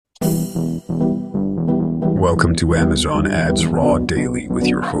Welcome to Amazon Ads Raw Daily with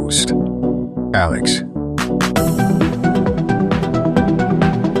your host, Alex.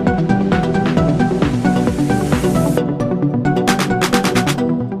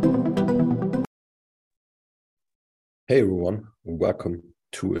 Hey everyone, welcome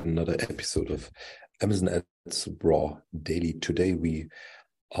to another episode of Amazon Ads Raw Daily. Today we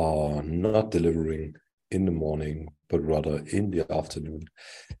are not delivering in the morning, but rather in the afternoon.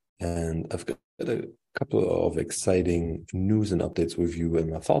 And I've got a couple of exciting news and updates with you and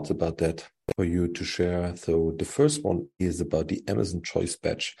my thoughts about that for you to share. So the first one is about the Amazon Choice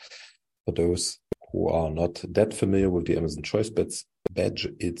Badge. For those who are not that familiar with the Amazon Choice Badge,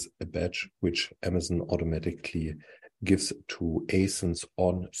 it's a badge which Amazon automatically gives to ASINs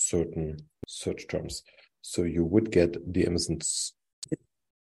on certain search terms. So you would get the Amazon's,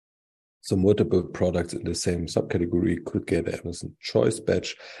 so multiple products in the same subcategory could get an Amazon Choice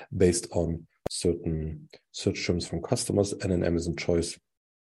Badge based on certain search terms from customers. And an Amazon Choice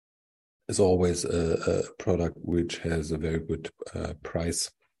is always a product which has a very good price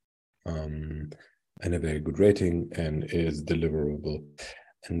and a very good rating and is deliverable.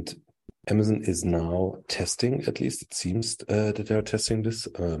 And Amazon is now testing, at least it seems that they're testing this.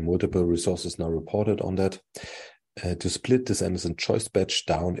 Multiple resources now reported on that, to split this Amazon Choice Badge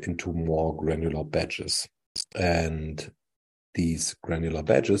down into more granular badges. And these granular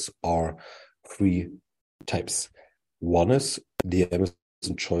badges are three types. One is the Amazon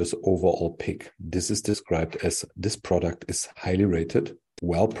Choice Overall Pick. This is described as this product is highly rated,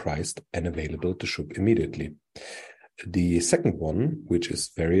 well priced, and available to ship immediately. The second one, which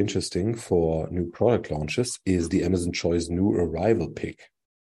is very interesting for new product launches, is the Amazon Choice New Arrival Pick.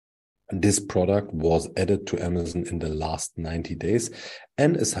 This product was added to Amazon in the last 90 days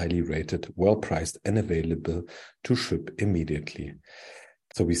and is highly rated, well priced, and available to ship immediately.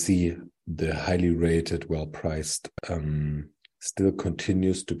 So we see the highly rated, well priced still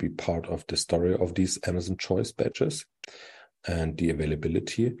continues to be part of the story of these Amazon Choice Badges and the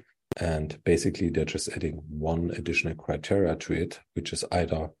availability. And basically, they're just adding one additional criteria to it, which is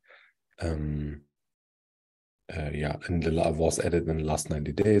either was added in the last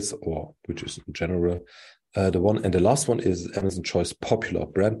 90 days, or which is in general the last one is Amazon Choice Popular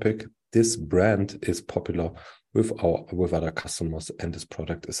Brand Pick. This brand is popular with other customers, and this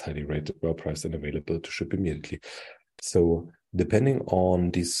product is highly rated, well priced, and available to ship immediately. So depending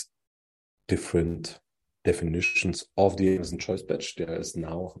on these different definitions of the Amazon Choice Badge, there is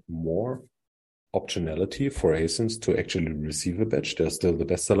now more optionality for ASINs to actually receive a badge. There's still the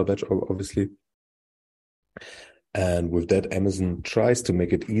bestseller badge, obviously. And with that, Amazon tries to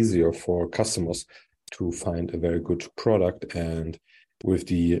make it easier for customers to find a very good product. And with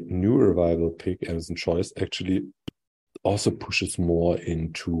the New Arrival Pick, Amazon Choice actually also pushes more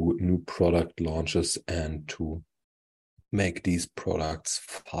into new product launches and to make these products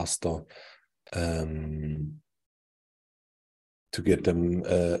faster, to get them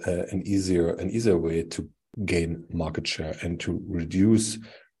an easier way to gain market share and to reduce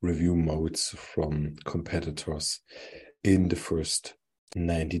review modes from competitors in the first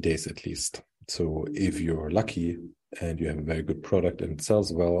 90 days at least. So if you're lucky and you have a very good product and it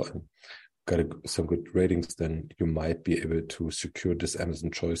sells well and got some good ratings, then you might be able to secure this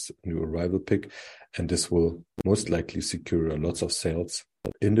Amazon Choice New Arrival Pick, and this will most likely secure lots of sales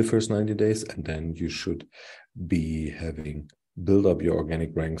in the first 90 days, and then you should be having build up your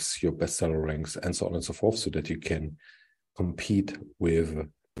organic ranks, your bestseller ranks, and so on and so forth, so that you can compete with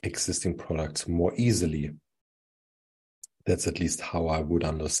existing products more easily. That's at least how I would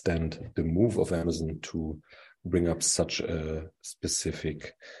understand the move of Amazon to bring up such a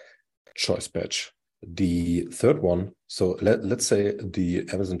specific choice badge. The third one, so let's say the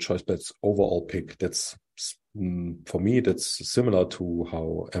Amazon Choice Badge Overall Pick, that's for me, that's similar to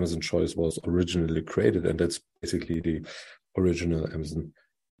how Amazon Choice was originally created, and that's basically the original Amazon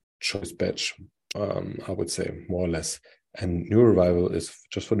Choice Badge, I would say, more or less. And New Arrival is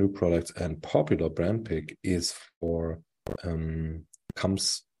just for new products, and Popular Brand Pick is for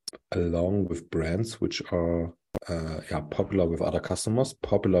comes along with brands which are popular with other customers.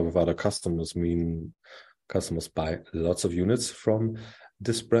 Popular with other customers mean customers buy lots of units from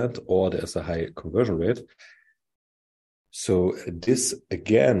this brand, or there's a high conversion rate. So this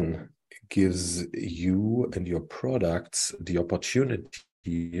again gives you and your products the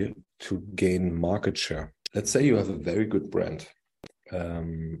opportunity to gain market share. Let's say you have a very good brand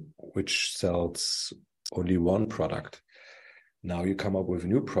which sells only one product. Now you come up with a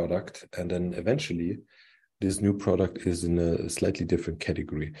new product, and then eventually this new product is in a slightly different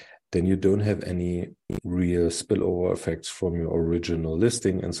category. then you don't have any real spillover effects from your original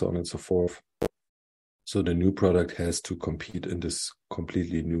listing and so on and so forth. So the new product has to compete in this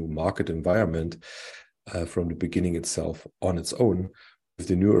completely new market environment from the beginning itself on its own. With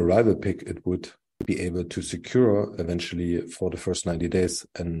the new arrival pick, it would be able to secure eventually for the first 90 days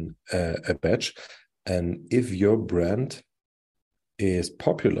a badge. And if your brand is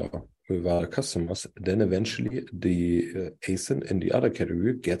popular with other customers, then eventually the ASIN in the other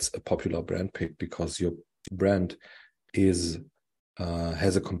category gets a popular brand pick because your brand is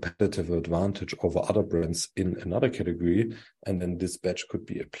has a competitive advantage over other brands in another category, and then this badge could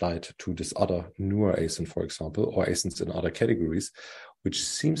be applied to this other newer ASIN, for example, or ASINs in other categories, which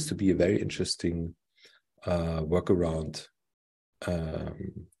seems to be a very interesting workaround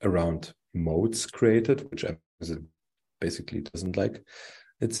around modes created, which Amazon basically doesn't like.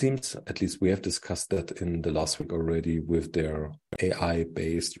 It seems, at least we have discussed that in the last week already with their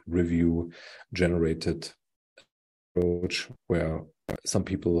AI-based review generated approach, where some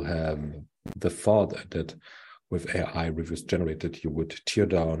people have the thought that with AI reviews generated, you would tear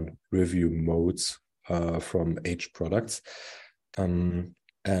down review modes from aged products. And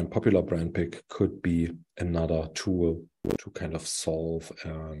popular brand pick could be another tool to kind of solve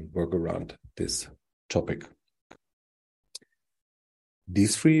and work around this topic.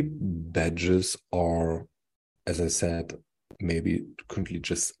 These three badges are, as I said, maybe currently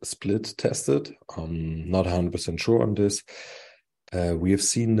just split tested. I'm not 100% sure on this. We have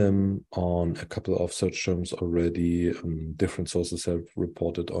seen them on a couple of search terms already. Different sources have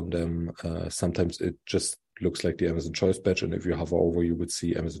reported on them. Sometimes it just looks like the Amazon Choice badge, and if you hover over, you would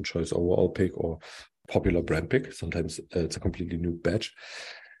see Amazon Choice overall pick or popular brand pick. Sometimes it's a completely new badge.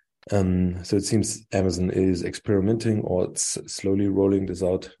 So it seems Amazon is experimenting, or it's slowly rolling this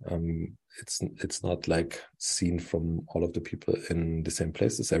out. It's not like seen from all of the people in the same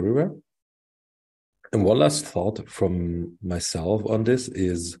places everywhere. And one last thought from myself on this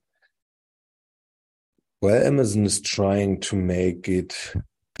is, well, Amazon is trying to make it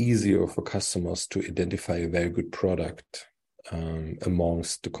easier for customers to identify a very good product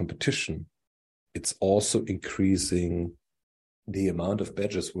amongst the competition. It's also increasing the amount of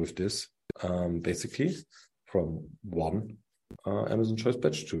badges with this, basically from one Amazon Choice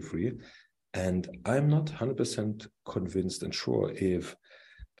badge to 3. And I'm not 100% convinced and sure if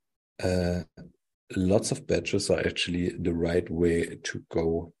lots of badges are actually the right way to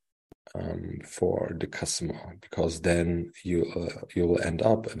go for the customer, because then you will end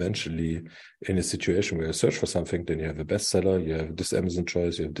up eventually in a situation where you search for something, then you have a bestseller, you have this Amazon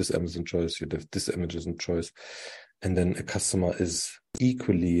Choice, you have this Amazon Choice, you have this Amazon Choice, and then a customer is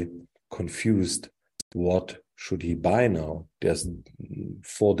equally confused. What should he buy now? There's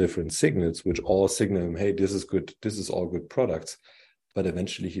 4 different signals which all signal him, hey, this is good, this is all good products, but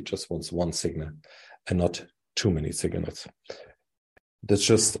eventually he just wants one signal and not too many signals. That's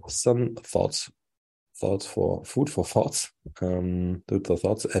just some thoughts for food for thoughts. And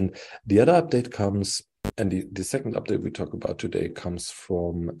the other update comes, and the second update we talk about today comes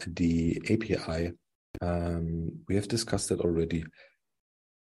from the API. We have discussed it already.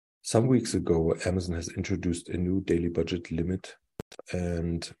 Some weeks ago, Amazon has introduced a new daily budget limit,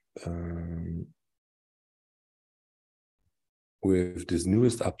 and with this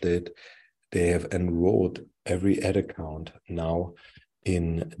newest update, they have enrolled every ad account now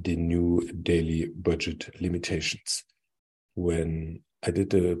in the new daily budget limitations. When I did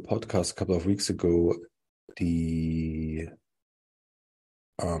the podcast a couple of weeks ago, the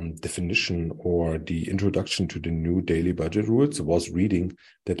definition or the introduction to the new daily budget rules was reading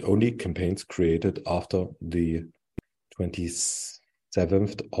that only campaigns created after the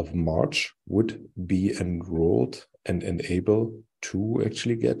 27th of March would be enrolled and enable to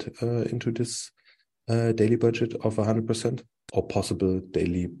actually get into this daily budget of 100%, or possible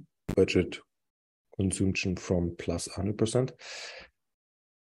daily budget consumption from plus 100%.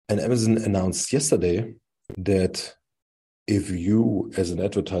 And Amazon announced yesterday that if you as an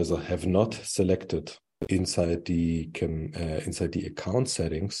advertiser have not selected inside the account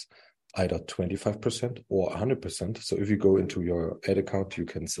settings either 25% or 100%, so if you go into your ad account, you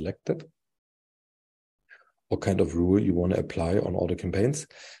can select it, what kind of rule you want to apply on all the campaigns,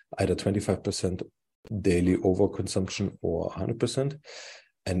 either 25% daily overconsumption or 100%.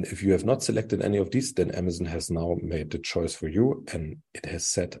 And if you have not selected any of these, then Amazon has now made the choice for you, and it has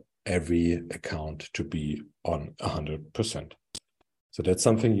set every account to be on 100%. So that's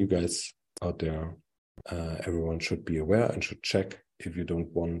something you guys out there, everyone should be aware and should check. If you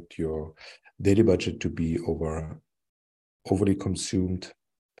don't want your daily budget to be overly consumed,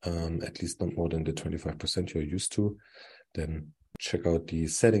 at least not more than the 25% you're used to, then check out the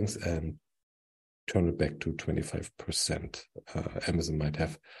settings and turn it back to 25%. Amazon might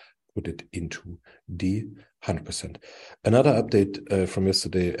have put it into the 100%. Another update from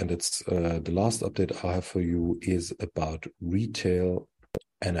yesterday, and it's the last update I have for you, is about retail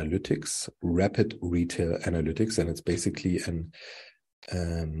analytics, rapid retail analytics, and it's basically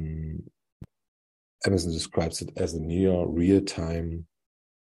Amazon describes it as a near real-time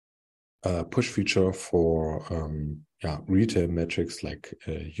push feature for retail metrics like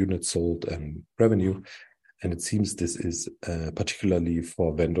units sold and revenue. And it seems this is particularly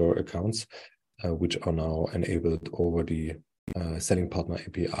for vendor accounts, which are now enabled over the Selling Partner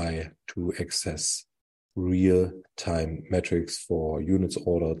API to access real-time metrics for units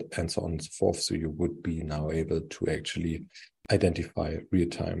ordered and so on and so forth. So you would be now able to actually identify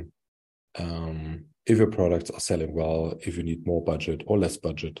real-time if your products are selling well, if you need more budget or less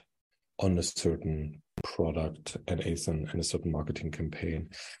budget on a certain product and a certain marketing campaign.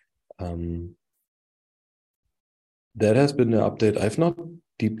 That has been the update. I've not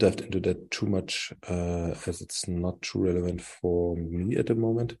deep dived into that too much as it's not too relevant for me at the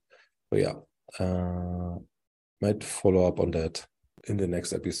moment. But yeah, might follow up on that in the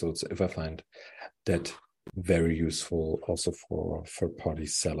next episodes if I find that very useful also for third-party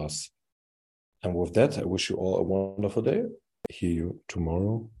sellers. And with that, I wish you all a wonderful day. Hear you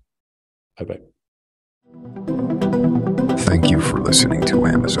tomorrow. Bye-bye. Thank you for listening to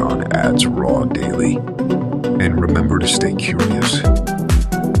Amazon Ads Raw Daily. And remember to stay curious.